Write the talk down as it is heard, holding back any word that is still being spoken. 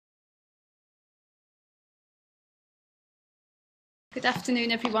Good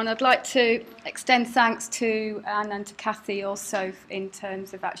afternoon, everyone. I'd like to extend thanks to Anne and to Kathy also in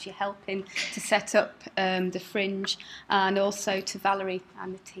terms of actually helping to set up the Fringe, and also to Valerie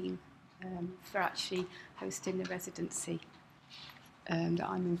and the team for actually hosting the residency that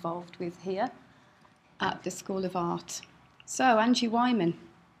I'm involved with here at the School of Art. So, Angie Wyman.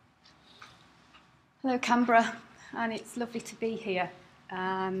 Hello, Canberra, and it's lovely to be here.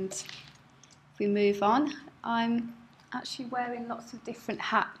 And if we move on, I'm actually wearing lots of different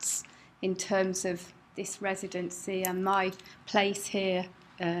hats in terms of this residency and my place here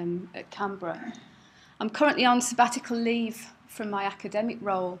at Canberra. I'm currently on sabbatical leave from my academic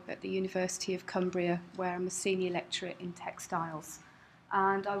role at the University of Cumbria, where I'm a senior lecturer in textiles.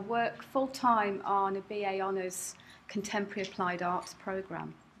 And I work full-time on a BA Honours Contemporary Applied Arts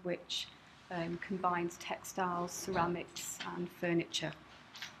programme, which combines textiles, ceramics and furniture.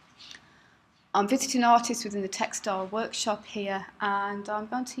 I'm visiting artists within the Textile Workshop here, and I'm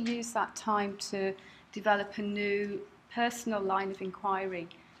going to use that time to develop a new personal line of inquiry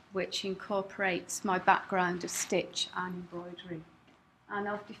which incorporates my background of stitch and embroidery. And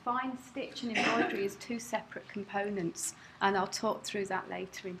I've defined stitch and embroidery as two separate components, and I'll talk through that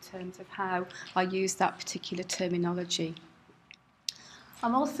later in terms of how I use that particular terminology.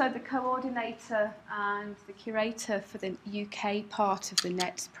 I'm also the coordinator and the curator for the UK part of the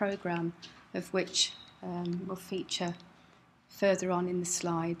NETS programme, of which will feature further on in the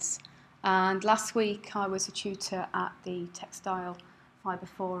slides. And last week I was a tutor at the Textile Fibre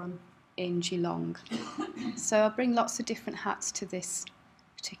Forum in Geelong. So I bring lots of different hats to this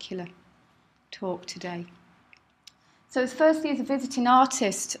particular talk today. So firstly, as a visiting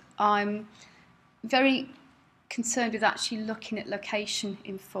artist, I'm very concerned with actually looking at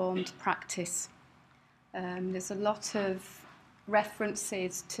location-informed practice. There's a lot of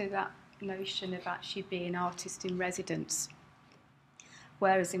references to that notion of actually being an artist in residence,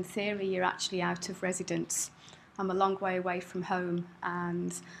 whereas in theory you're actually out of residence. I'm a long way away from home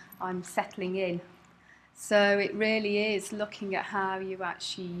and I'm settling in. So it really is looking at how you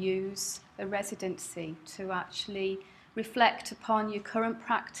actually use a residency to actually reflect upon your current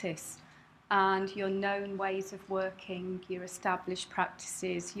practice and your known ways of working, your established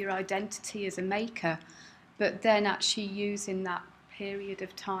practices, your identity as a maker, but then actually using that period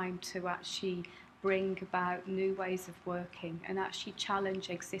of time to actually bring about new ways of working and actually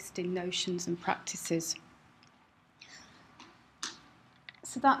challenge existing notions and practices.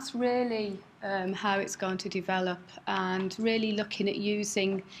 So that's really how it's going to develop, and really looking at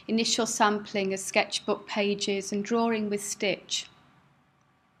using initial sampling as sketchbook pages and drawing with stitch.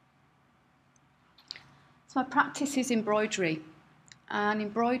 So my practice is embroidery, and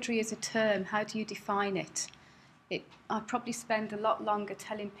embroidery is a term. How do you define it? I probably spend a lot longer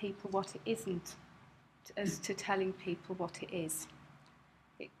telling people what it isn't as to telling people what it is.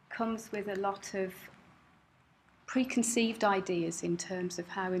 It comes with a lot of preconceived ideas in terms of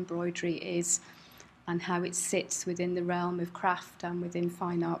how embroidery is and how it sits within the realm of craft and within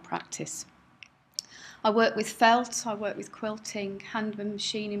fine art practice. I work with felt, I work with quilting, hand and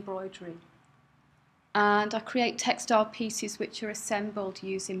machine embroidery, and I create textile pieces which are assembled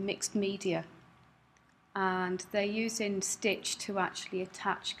using mixed media. And they're using stitch to actually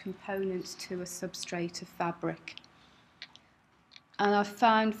attach components to a substrate of fabric. And I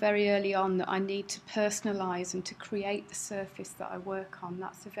found very early on that I need to personalise and to create the surface that I work on.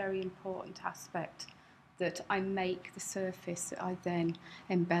 That's a very important aspect, that I make the surface that I then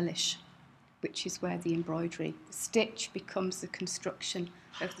embellish, which is where the embroidery, the stitch becomes the construction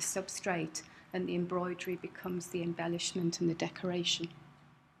of the substrate, and the embroidery becomes the embellishment and the decoration.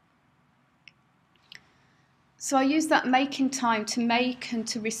 So I use that making time to make and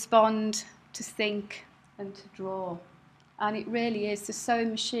to respond, to think and to draw. And it really is the sewing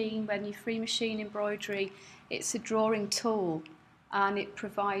machine. When you free machine embroidery, it's a drawing tool, and it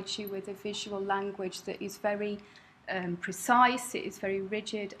provides you with a visual language that is very precise, it is very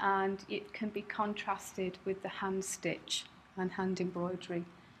rigid, and it can be contrasted with the hand stitch and hand embroidery.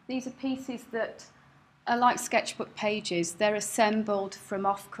 These are pieces that are like sketchbook pages. They're assembled from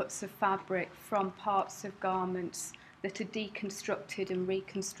offcuts of fabric, from parts of garments that are deconstructed and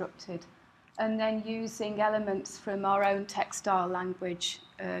reconstructed, and then using elements from our own textile language,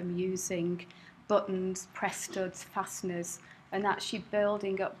 using buttons, press studs, fasteners, and actually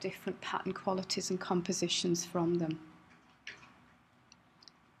building up different pattern qualities and compositions from them.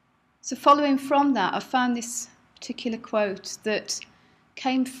 So following from that, I found this particular quote that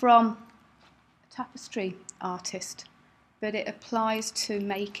came from tapestry artist, but it applies to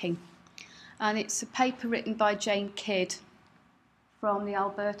making, and it's a paper written by Jane Kidd from the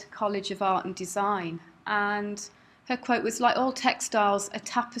Alberta College of Art and Design, and Her quote was, "Like all textiles, a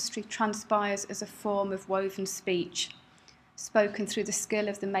tapestry transpires as a form of woven speech, spoken through the skill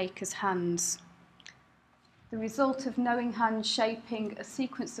of the maker's hands. The result of knowing hands shaping a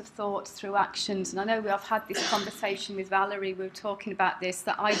sequence of thoughts through actions." And I know I've had this conversation with Valerie, we were talking about this,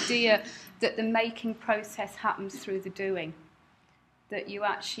 that idea that the making process happens through the doing, that you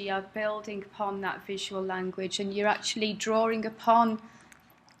actually are building upon that visual language and you're actually drawing upon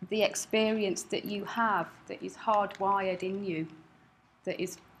the experience that you have that is hardwired in you, that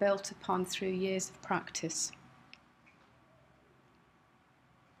is built upon through years of practice.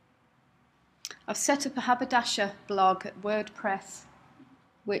 I've set up a haberdasher blog at WordPress,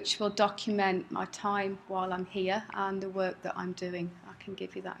 which will document my time while I'm here and the work that I'm doing. I can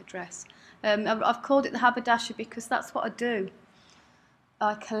give you that address. I've called it the haberdasher because that's what I do.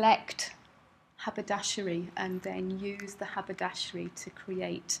 I collect haberdashery and then use the haberdashery to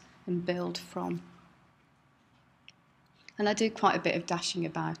create and build from. And I do quite a bit of dashing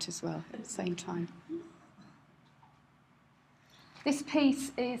about as well at the same time. This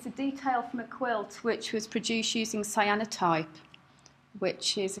piece is a detail from a quilt which was produced using cyanotype,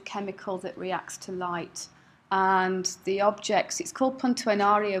 which is a chemical that reacts to light. And the objects, it's called punto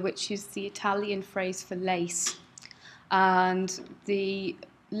enario, which is the Italian phrase for lace. And the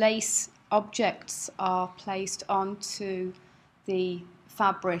lace objects are placed onto the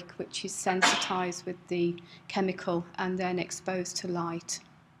fabric, which is sensitised with the chemical and then exposed to light.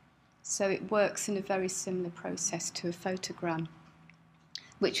 So it works in a very similar process to a photogram,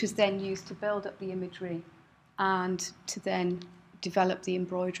 which was then used to build up the imagery and to then develop the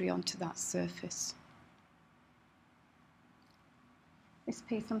embroidery onto that surface. This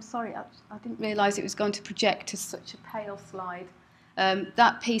piece, I'm sorry, I didn't realise it was going to project as such a pale slide.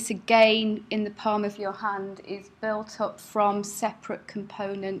 That piece, again, in the palm of your hand, is built up from separate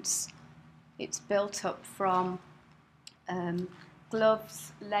components. It's built up from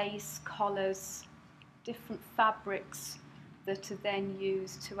gloves, lace, collars, different fabrics that are then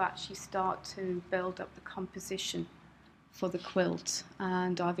used to actually start to build up the composition for the quilt.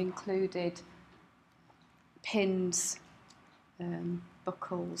 And I've included pins,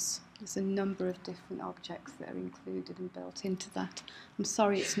 buckles. There's a number of different objects that are included and built into that. I'm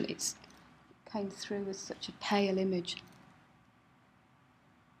sorry it's came through as such a pale image.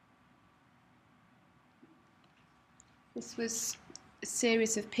 This was a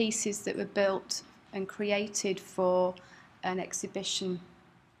series of pieces that were built and created for an exhibition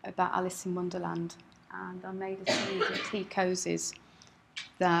about Alice in Wonderland, and I made a series of tea cozies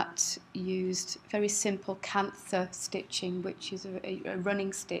that used very simple cantha stitching, which is a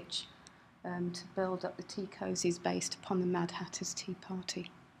running stitch, to build up the tea cozies based upon the Mad Hatter's Tea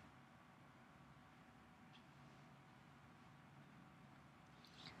Party.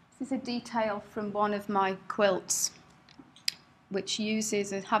 This is a detail from one of my quilts, which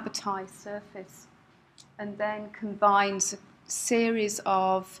uses a habertie surface and then combines a series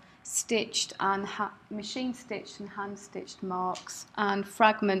of stitched and machine stitched and hand stitched marks and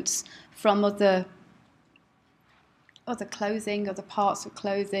fragments from other clothing, other parts of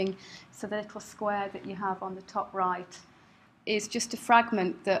clothing. So the little square that you have on the top right is just a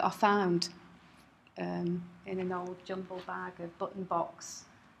fragment that I found in an old jumble bag of button box.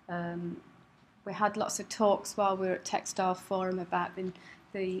 We had lots of talks while we were at Textile Forum about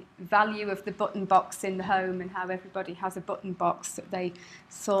the value of the button box in the home and how everybody has a button box that they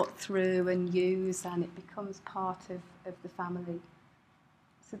sort through and use, and it becomes part of the family.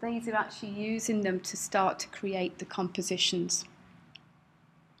 So these are actually using them to start to create the compositions.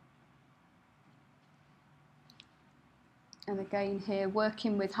 And again here,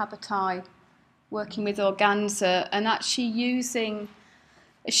 working with habertie, working with organza, and actually using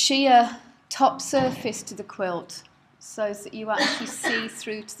a sheer top surface to the quilt, so that you actually see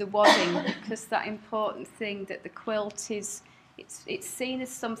through to the wadding, because that important thing that the quilt is, it's seen as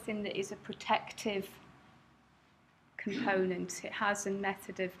something that is a protective component. It has a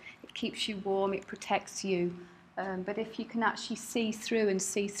method of, it keeps you warm, it protects you, but if you can actually see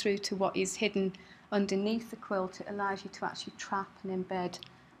through to what is hidden underneath the quilt, it allows you to actually trap and embed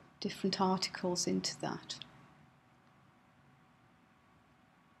different articles into that.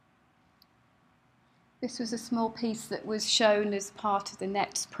 This was a small piece that was shown as part of the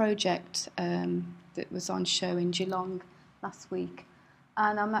Nets project that was on show in Geelong last week.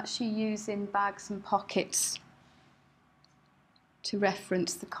 And I'm actually using bags and pockets to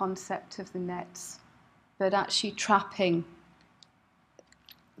reference the concept of the nets, but actually trapping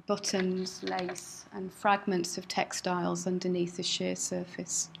buttons, lace and fragments of textiles underneath the sheer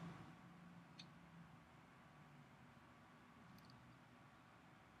surface.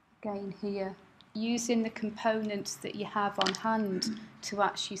 Again here, using the components that you have on hand to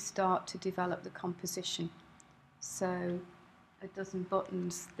actually start to develop the composition. So a dozen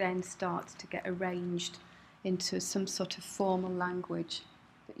buttons then start to get arranged into some sort of formal language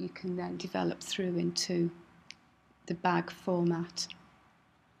that you can then develop through into the bag format.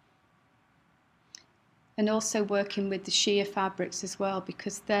 And also working with the sheer fabrics as well,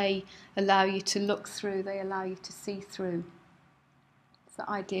 because they allow you to look through, they allow you to see through. It's the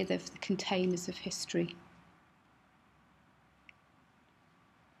idea of the containers of history.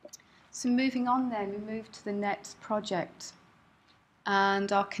 So moving on then, we move to the next project,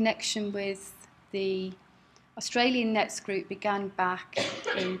 and our connection with the Australian Nets group began back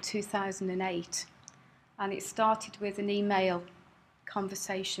in 2008, and it started with an email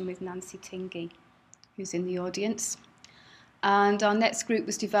conversation with Nancy Tingey, who's in the audience. And our Nets group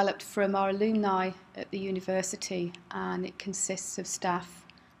was developed from our alumni at the university, and it consists of staff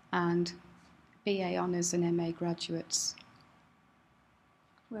and BA honours and MA graduates.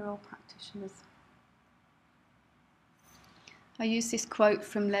 We're all practitioners. I use this quote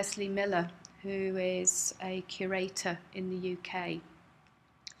from Leslie Miller, who is a curator in the UK.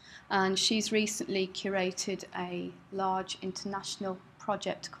 And she's recently curated a large international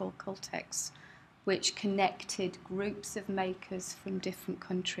project called Cultex, which connected groups of makers from different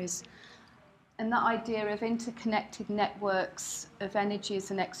countries. And that idea of interconnected networks of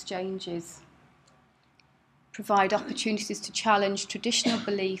energies and exchanges provide opportunities to challenge traditional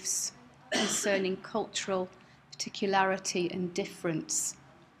beliefs concerning cultural particularity and difference.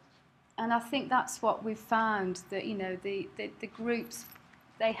 And I think that's what we've found, that the groups,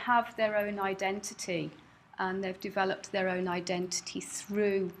 they have their own identity, and they've developed their own identity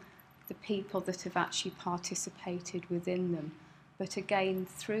through the people that have actually participated within them. But again,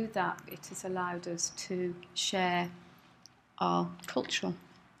 through that, it has allowed us to share our cultural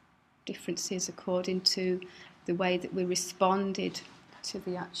differences according to the way that we responded to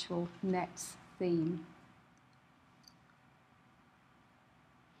the actual Nets theme.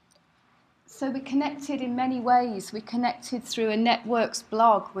 So we connected in many ways. We connected through a networks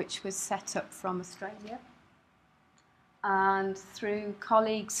blog, which was set up from Australia, and through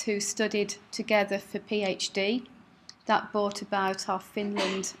colleagues who studied together for PhD. That brought about our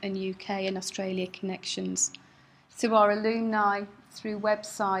Finland and UK and Australia connections. Through our alumni, through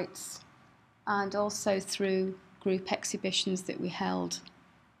websites, and also through group exhibitions that we held.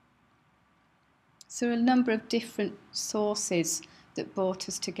 So a number of different sources that brought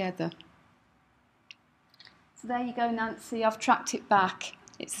us together. So there you go, Nancy, I've tracked it back.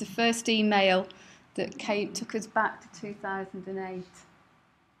 It's the first email that took us back to 2008.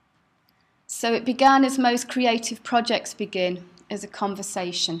 So it began, as most creative projects begin, as a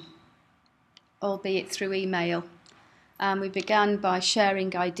conversation, albeit through email. And we began by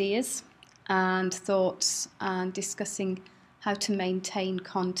sharing ideas and thoughts and discussing how to maintain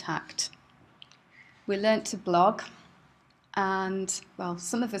contact. We learnt to blog, and, well,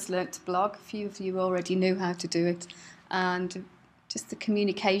 some of us learnt to blog, a few of you already knew how to do it, and just the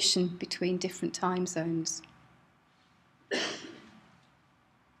communication between different time zones.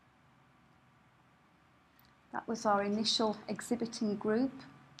 That was our initial exhibiting group,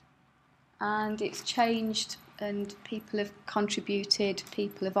 and it's changed, and people have contributed,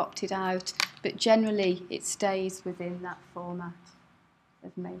 people have opted out, but generally it stays within that format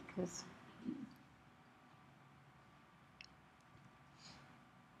of makers.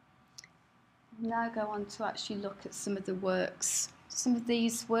 We'll now go on to actually look at some of the works. Some of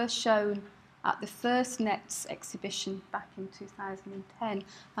these were shown at the first Nets exhibition back in 2010,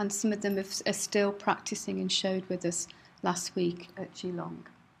 and some of them are still practising and showed with us last week at Geelong.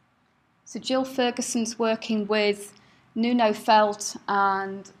 So Jill Ferguson's working with Nuno felt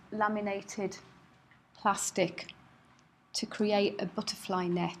and laminated plastic to create a butterfly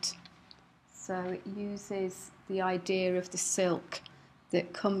net. So it uses the idea of the silk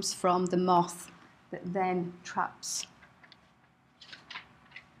that comes from the moth that then traps.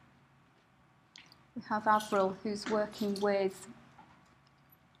 We have Avril, who's working with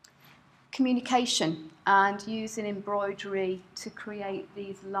communication and using embroidery to create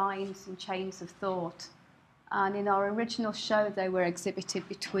these lines and chains of thought. And in our original show, they were exhibited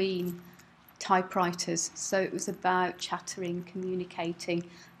between typewriters. So it was about chattering, communicating,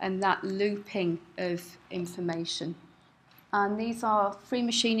 and that looping of information. And these are free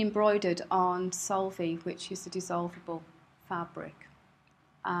machine embroidered on Solvay, which is a dissolvable fabric.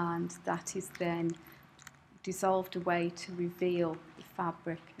 And that is then dissolved away to reveal the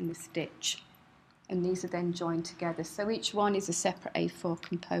fabric and the stitch. And these are then joined together. So each one is a separate A4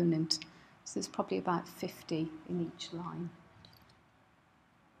 component. So there's probably about 50 in each line.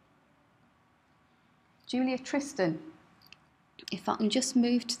 Julia Tristan, if I can just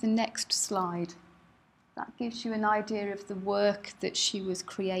move to the next slide, that gives you an idea of the work that she was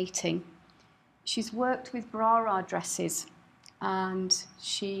creating. She's worked with bra dresses, and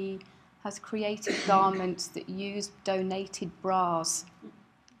she has created garments that use donated bras.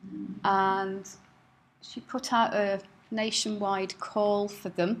 And she put out a nationwide call for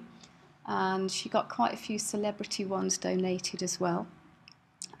them, and she got quite a few celebrity ones donated as well.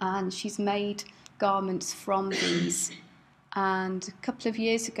 And she's made garments from these. And a couple of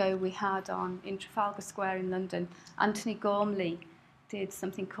years ago we had in Trafalgar Square in London, Anthony Gormley did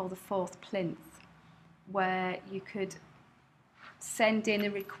something called the Fourth Plinth, where you could send in a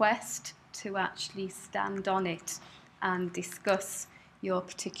request to actually stand on it and discuss your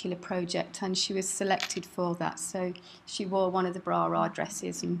particular project, and she was selected for that. So she wore one of the bra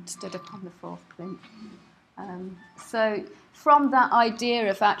dresses and stood up on the fourth plinth. So from that idea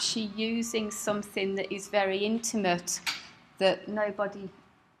of actually using something that is very intimate, that nobody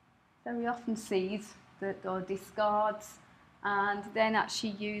very often sees or discards, and then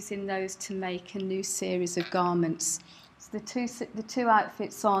actually using those to make a new series of garments. So the two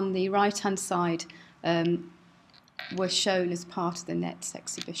outfits on the right-hand side were shown as part of the Nets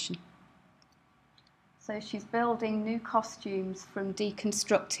exhibition. So she's building new costumes from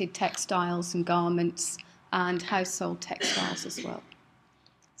deconstructed textiles and garments and household textiles as well.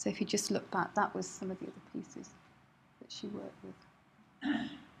 So if you just look back, that was some of the other pieces that she worked with.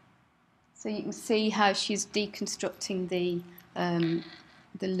 So you can see how she's deconstructing the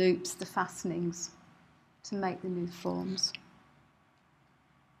loops, the fastenings, to make the new forms.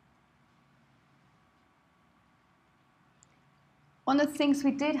 One of the things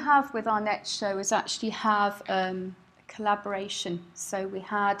we did have with our Net show was actually have a collaboration. So we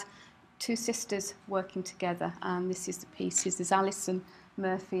had two sisters working together, and this is the pieces. There's Alison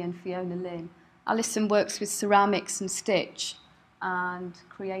Murphy and Fiona Lynn. Alison works with ceramics and stitch and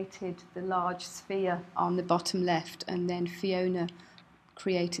created the large sphere on the bottom left, and then Fiona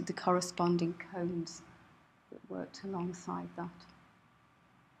created the corresponding cones that worked alongside that.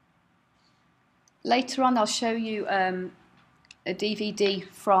 Later on I'll show you a DVD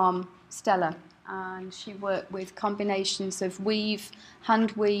from Stella, and she worked with combinations of weave,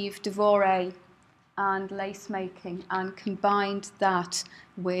 hand weave, devore and lace making, and combined that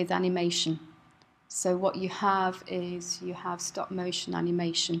with animation. So what you have is you have stop motion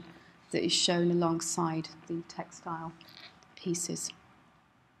animation that is shown alongside the textile pieces.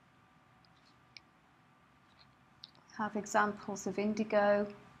 Have examples of indigo.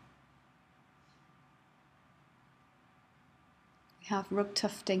 We have rug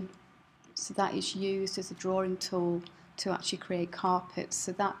tufting, so that is used as a drawing tool to actually create carpets,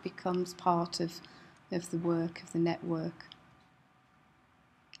 so that becomes part of the work, of the network.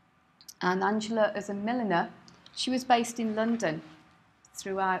 And Angela, as a milliner, she was based in London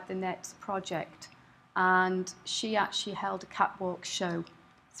throughout the Nets project, and she actually held a catwalk show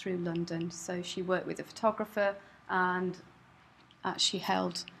through London. So she worked with a photographer and actually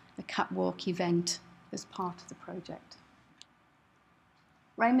held a catwalk event as part of the project.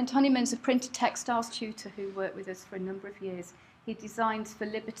 Raymond Honeyman's a printed textiles tutor who worked with us for a number of years. He designs for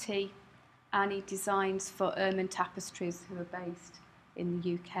Liberty and he designs for Ermine Tapestries, who are based in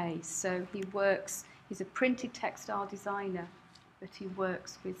the UK. So he's a printed textile designer, but he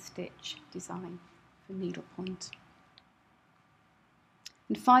works with stitch design for needlepoint.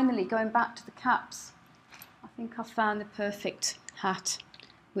 And finally, going back to the caps, I think I found the perfect hat,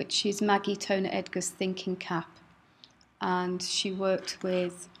 which is Maggie Toner Edgar's thinking cap. And she worked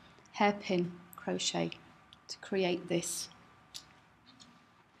with hairpin crochet to create this.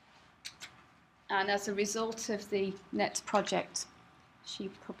 And as a result of the Nets project,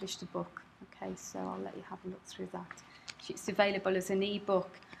 she published a book. Okay, so I'll let you have a look through that. It's available as an e-book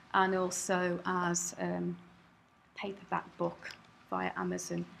and also as a paperback book via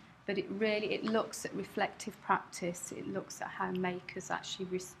Amazon. But it looks at reflective practice. It looks at how makers actually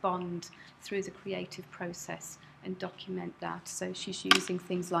respond through the creative process and document that. So she's using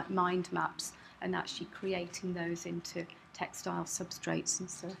things like mind maps and actually creating those into textile substrates and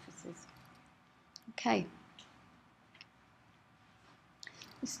surfaces. Okay.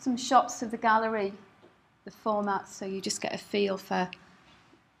 There's some shots of the gallery, the format, so you just get a feel for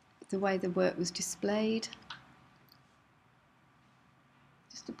the way the work was displayed.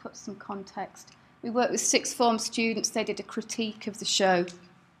 Just to put some context, we worked with sixth form students. They did a critique of the show, which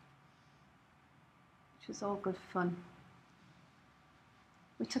was all good fun.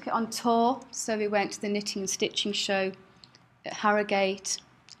 We took it on tour, so we went to the knitting and stitching show at Harrogate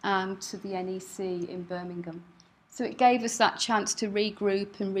and to the NEC in Birmingham. So it gave us that chance to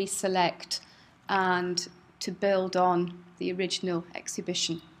regroup and reselect and to build on the original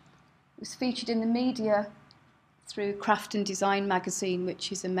exhibition. It was featured in the media through Craft and Design magazine,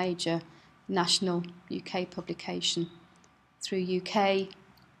 which is a major national UK publication, through UK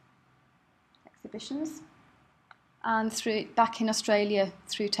exhibitions, and through back in Australia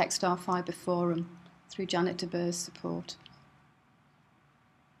through Textile Fibre Forum, through Janet de Boer's support.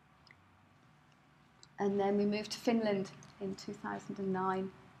 And then we moved to Finland in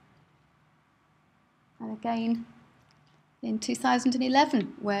 2009. And again in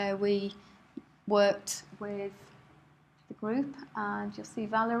 2011, where we worked with the group, and you'll see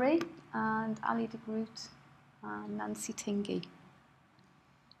Valerie and Ali de Groot and Nancy Tingy.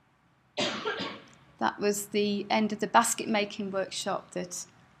 That was the end of the basket making workshop that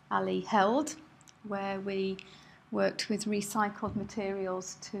Ali held, where we worked with recycled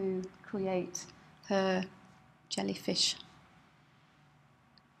materials to create her jellyfish.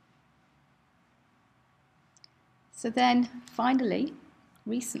 So then, finally,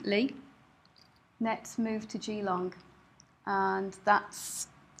 recently, Net's moved to Geelong, and that's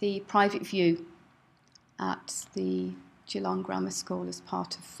the private view at the Geelong Grammar School as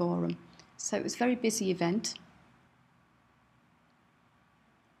part of Forum. So it was a very busy event.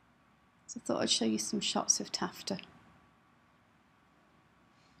 So I thought I'd show you some shots of taffeta.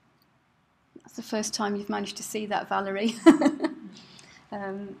 That's the first time you've managed to see that, Valerie.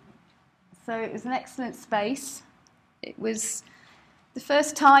 So it was an excellent space. It was the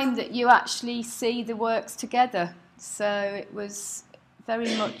first time that you actually see the works together. So it was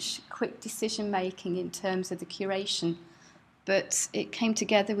very much quick decision making in terms of the curation. But it came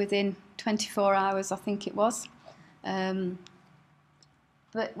together within 24 hours, I think it was. But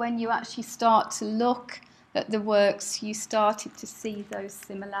when you actually start to look at the works, you started to see those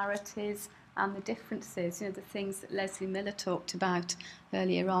similarities and the differences, you know, the things that Leslie Miller talked about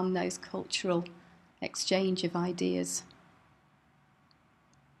earlier on, those cultural exchange of ideas.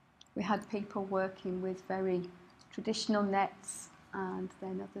 We had people working with very traditional nets, and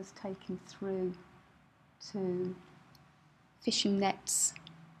then others taken through to fishing nets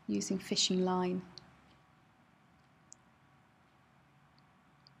using fishing line.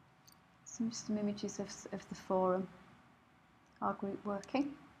 Some images of the forum, our group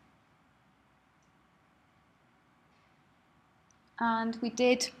working. And we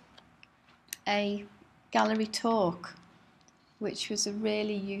did a gallery talk, which was a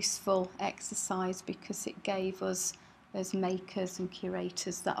really useful exercise because it gave us, as makers and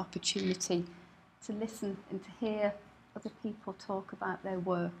curators, that opportunity to listen and to hear other people talk about their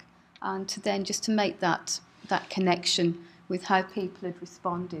work, and to then just to make that connection with how people had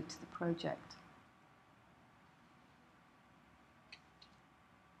responded to the project.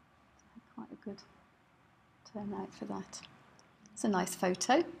 Quite a good turnout for that. It's a nice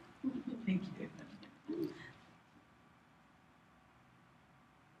photo. Thank you.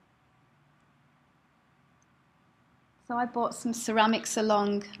 So I bought some ceramics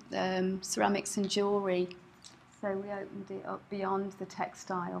along, ceramics and jewellery. So we opened it up beyond the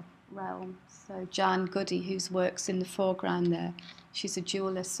textile realm. So Jan Goody, who works in the foreground there, she's a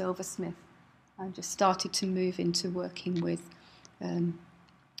jeweller, silversmith, and just started to move into working with,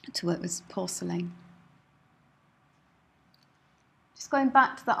 to work with porcelain. Just going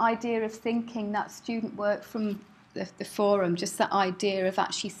back to the idea of thinking, that student work from the forum, just that idea of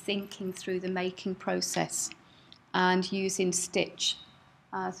actually thinking through the making process and using stitch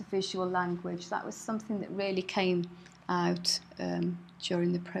as a visual language. That was something that really came out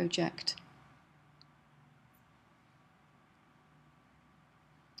during the project.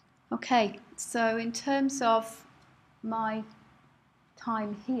 Okay, so in terms of my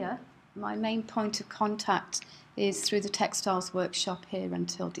time here, my main point of contact is through the Textiles Workshop here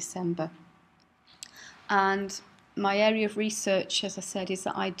until December. And my area of research, as I said, is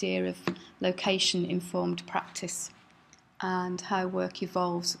the idea of location-informed practice and how work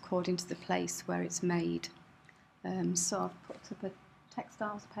evolves according to the place where it's made. So I've put up a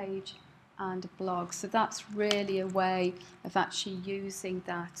textiles page and a blog. So that's really a way of actually using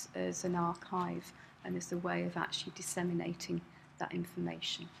that as an archive and as a way of actually disseminating that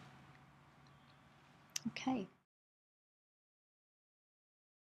information. Okay.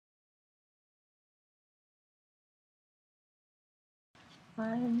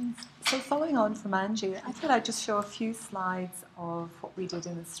 So following on from Angie, I thought I'd just show a few slides of what we did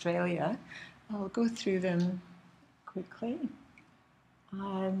in Australia. I'll go through them quickly.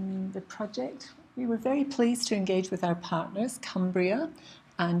 The project, we were very pleased to engage with our partners, Cumbria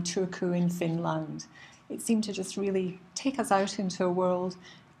and Turku in Finland. It seemed to just really take us out into a world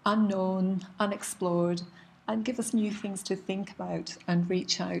unknown, unexplored, and give us new things to think about and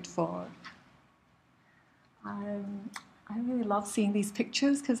reach out for. I really love seeing these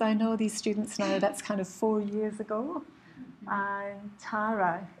pictures because I know these students now, that's kind of 4 years ago. And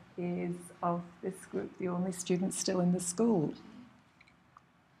Tara is, of this group, the only student still in the school.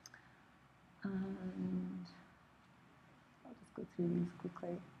 And I'll just go through these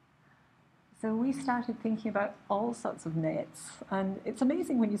quickly. So we started thinking about all sorts of nets, and it's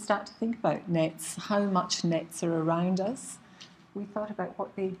amazing when you start to think about nets, how much nets are around us. We thought about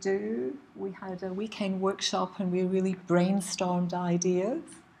what they do. We had a weekend workshop and we really brainstormed ideas.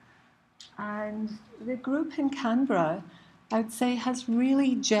 And the group in Canberra, I would say, has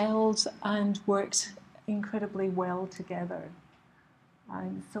really gelled and worked incredibly well together.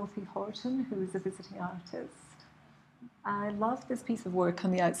 I'm Sophie Horton, who is a visiting artist. I love this piece of work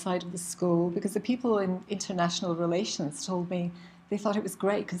on the outside of the school because the people in international relations told me they thought it was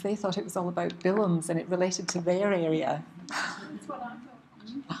great because they thought it was all about Billams and it related to their area. That's what I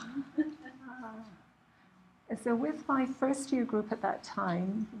thought. So with my first year group at that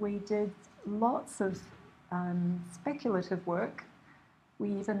time, we did lots of speculative work. We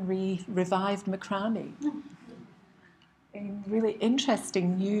even revived macrame in really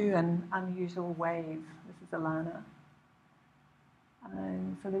interesting, new and unusual ways. This is Alana.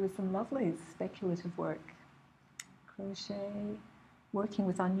 And so there was some lovely speculative work. Crochet, working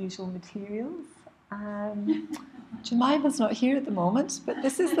with unusual materials. Jemima's not here at the moment, but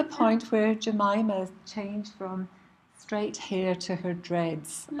this is the point where Jemima changed from straight hair to her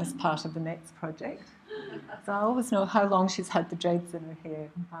dreads as part of the next project. So I always know how long she's had the dreads in her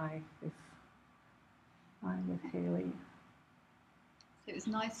hair by with Hayley. So it was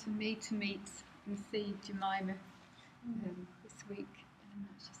nice for me to meet and see Jemima this week, and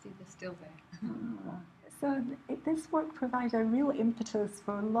actually see they're still there. So this work provided a real impetus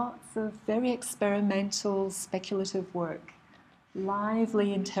for lots of very experimental, speculative work,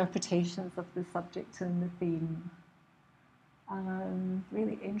 lively interpretations of the subject and the theme.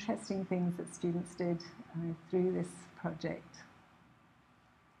 Really interesting things that students did through this project.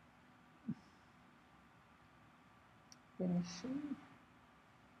 Finishing.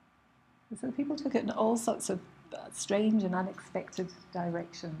 So people took it in all sorts of strange and unexpected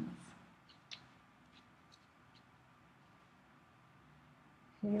directions.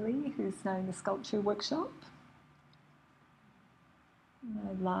 Hayley, who's now in the sculpture workshop.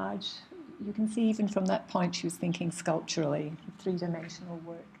 Large, you can see even from that point she was thinking sculpturally, three-dimensional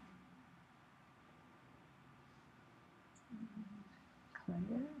work.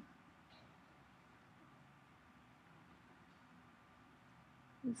 Claire.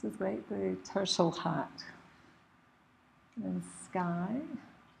 This was great, the turtle hat. And Sky.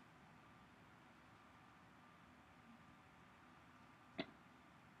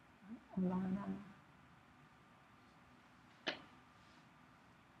 Alana.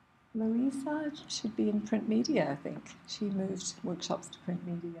 Louisa should be in print media, I think. She moved workshops to print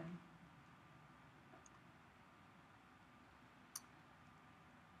media.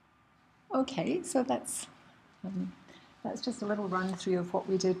 Okay, so that's just a little run through of what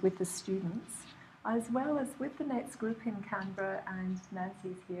we did with the students, as well as with the NETS group in Canberra, and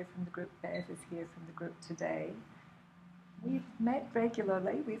Nancy's here from the group, Bev is here from the group today. We've met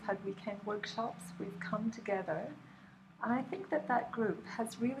regularly, we've had weekend workshops, we've come together, and I think that that group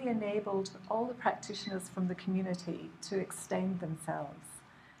has really enabled all the practitioners from the community to extend themselves.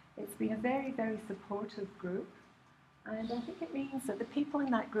 It's been a very, very supportive group, and I think it means that the people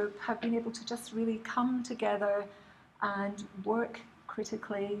in that group have been able to just really come together and work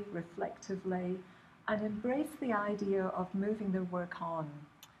critically, reflectively, and embrace the idea of moving their work on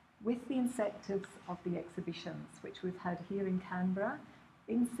with the incentives of the exhibitions, which we've had here in Canberra,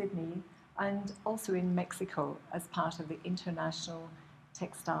 in Sydney, and also in Mexico as part of the International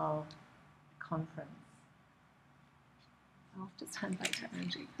Textile Conference. I'll just hand back to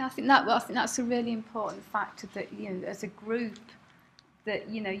Angie. I think that's a really important factor, that, you know, as a group, that,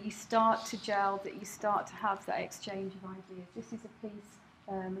 you know, you start to gel, that you start to have that exchange of ideas. This is a piece,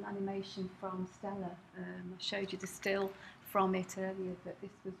 an animation from Stella. I showed you the still from it earlier, but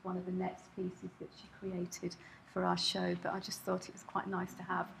this was one of the next pieces that she created for our show. But I just thought it was quite nice to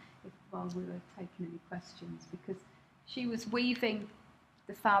have while we were taking any questions, because she was weaving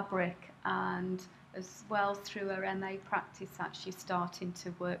the fabric, and as well through her MA practice, actually starting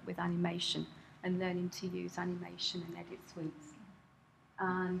to work with animation and learning to use animation and edit suites.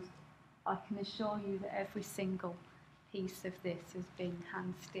 And I can assure you that every single piece of this has been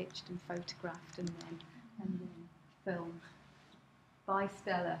hand-stitched and photographed and then filmed by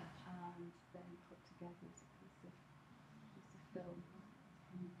Stella and then put together as a piece of film.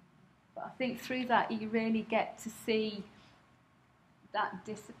 But I think through that you really get to see that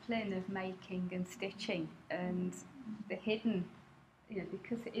discipline of making and stitching, and the hidden,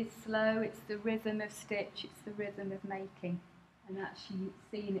 because it is slow, it's the rhythm of stitch, it's the rhythm of making, and actually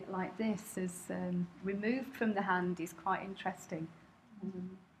seeing it like this as removed from the hand is quite interesting.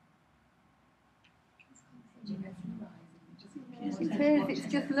 It is,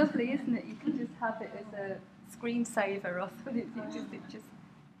 it's just lovely, isn't it? You can just have it as a screensaver or something, it just engages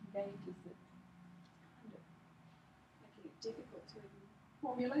it. Making it difficult to even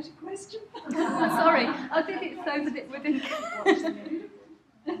formulate a question. Sorry, I did it so that it wouldn't.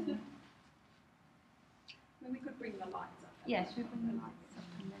 We could bring the lights up. Yes, we bring the lights up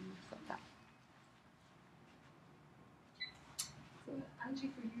and then we've got that. So,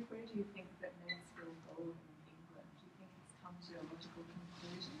 Angie, for you, where do you think that nets will go in England? Do you think it's come to a logical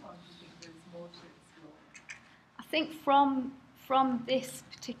conclusion, or do you think there's more to explore? I think from this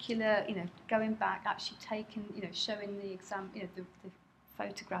particular, going back, actually taking, showing the the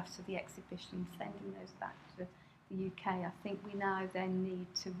photographs of the exhibition, sending those back to the UK, I think we now then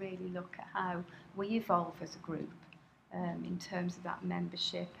need to really look at how we evolve as a group in terms of that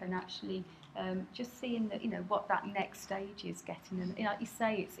membership, and actually just seeing that, what that next stage is getting. And like you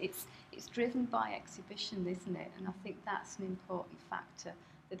say, it's driven by exhibition, isn't it? And I think that's an important factor,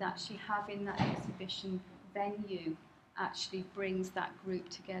 that actually having that exhibition venue actually brings that group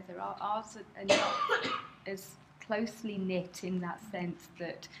together. Ours are not as closely knit in that sense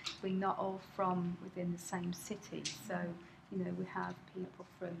that we're not all from within the same city. So, we have people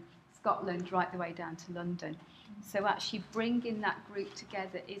from Scotland right the way down to London. So actually bringing that group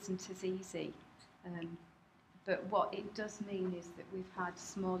together isn't as easy. But what it does mean is that we've had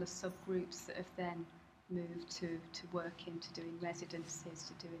smaller subgroups that have then moved to work into doing residencies,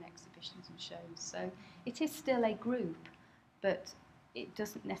 to doing exhibitions and shows. So it is still a group, but it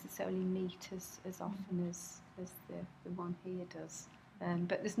doesn't necessarily meet as often as the one here does.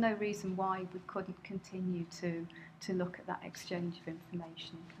 But there's no reason why we couldn't continue to look at that exchange of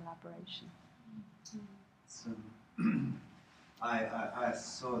information and collaboration. So I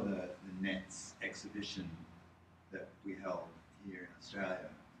saw the Nets exhibition that we held here in Australia,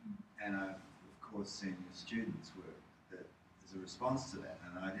 and I've of course seen your students' work that as a response to that,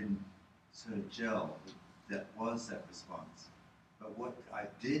 and I didn't sort of gel that was that response. But what I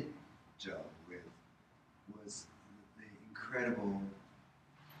did gel with was the incredible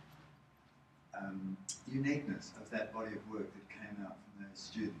uniqueness of that body of work that came out from those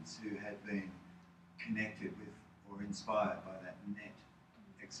students who had been connected with or inspired by that net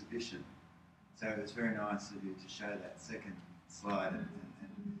exhibition. So it was very nice of you to show that second slide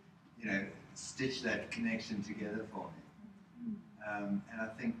and stitch that connection together for me. And I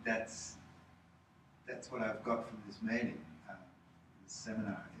think that's what I've got from this meeting, this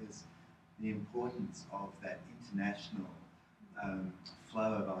seminar, is the importance of that international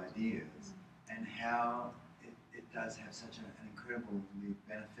flow of ideas, and how it does have such an incredibly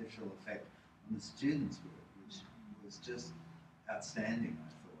beneficial effect on the students' work, which was just outstanding, I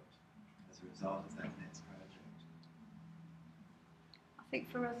thought, as a result of that NETS project. I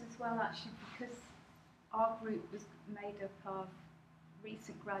think for us as well, actually, because our group was made up of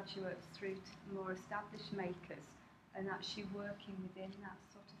recent graduates through to more established makers, and actually working within that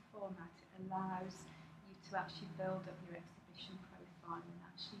sort of format, it allows you to actually build up your exhibition profile and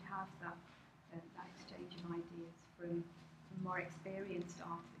actually have that exchange of ideas from more experienced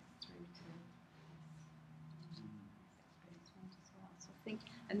artists through to experienced ones as well. So I think,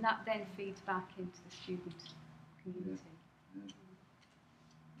 and that then feeds back into the student community.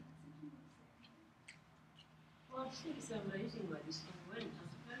 Well, I just think it's so amazing where this thing went. I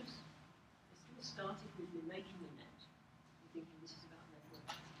suppose it sort of started with me making the net and thinking this is about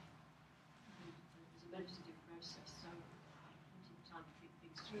networking. And it was a meditative process, so I had plenty of time to think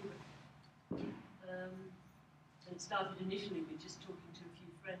things through. And it started initially with just talking to a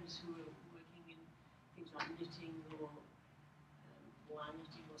few friends who were working in things like knitting or wire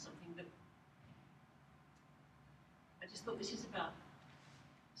knitting or something. But I just thought this is about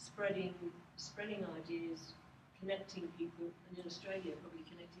spreading ideas, connecting people, and in Australia probably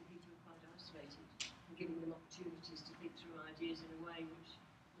connecting people who are quite isolated and giving them opportunities to think through ideas in a way which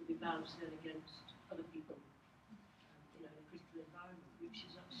will be balanced then against other people in a critical environment, which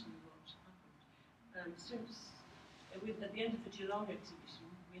is actually what happened. Since at the end of the Geelong exhibition,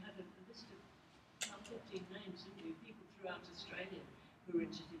 we had a list of about 15 names, didn't we, people throughout Australia who were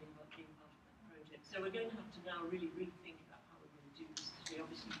interested in being part of that project. So we're going to have to now really rethink about how we're going to do this, because we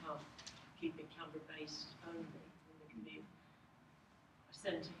obviously can't keep it Canberra-based only. There can be a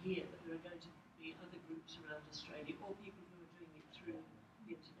centre here, but there are going to be other groups around Australia, or people who are doing it through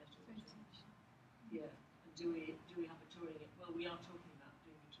the internet or something. Yeah, and do we have a touring it? Well, we are talking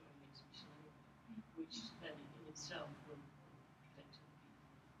itself when connecting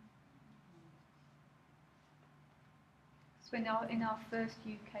people. So in our first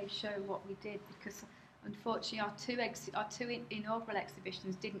UK show, what we did, because unfortunately our two inaugural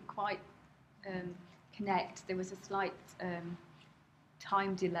exhibitions didn't quite connect. There was a slight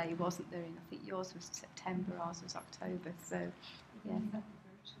time delay, wasn't there? And I think yours was September, ours was October. So yeah.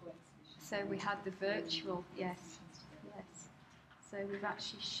 So we had the virtual, yes. So we've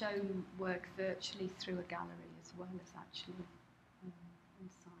actually shown work virtually through a gallery as well as actually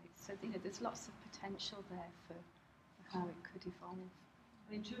inside. So there's lots of potential there for how it could evolve.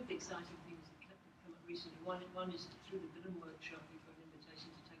 I mean, two of the exciting things that have come up recently. One is through the film workshop. We've got an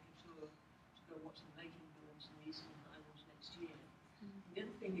invitation to take a tour to go watch the making films in the Eastern Highlands next year. And the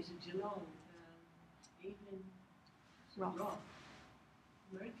other thing is at Geelong, Evelyn Roth,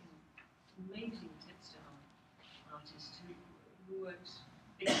 American, amazing textile artist who works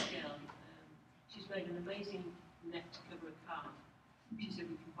big scale. She's made an amazing net to cover a car. She said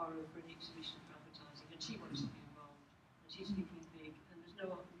we can borrow for an exhibition for advertising, and she wants to be involved. And she's thinking big, and there's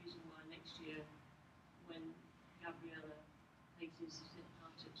no reason why next year, when Gabriella Hayes is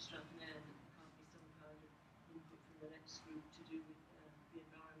out at Strathnairn, that there can't be some kind of input from the next group to do with the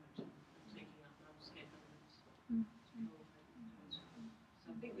environment and taking up landscape elements. So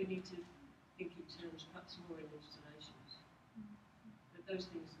I think we need to think in terms perhaps more in installations. But those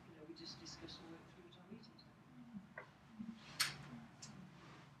things, we just discuss and work through at our meetings.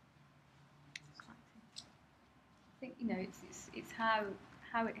 I think it's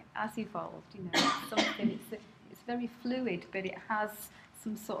how it has evolved. It's something. It's very fluid, but it has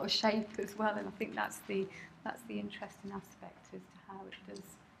some sort of shape as well. And I think that's the interesting aspect as to how it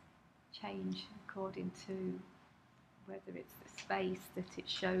does change according to whether it's the space that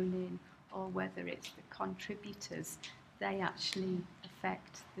it's shown in or whether it's the contributors. They actually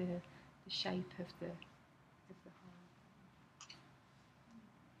affect the shape of the whole.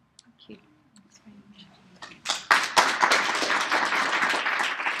 Thank you. Thanks very much.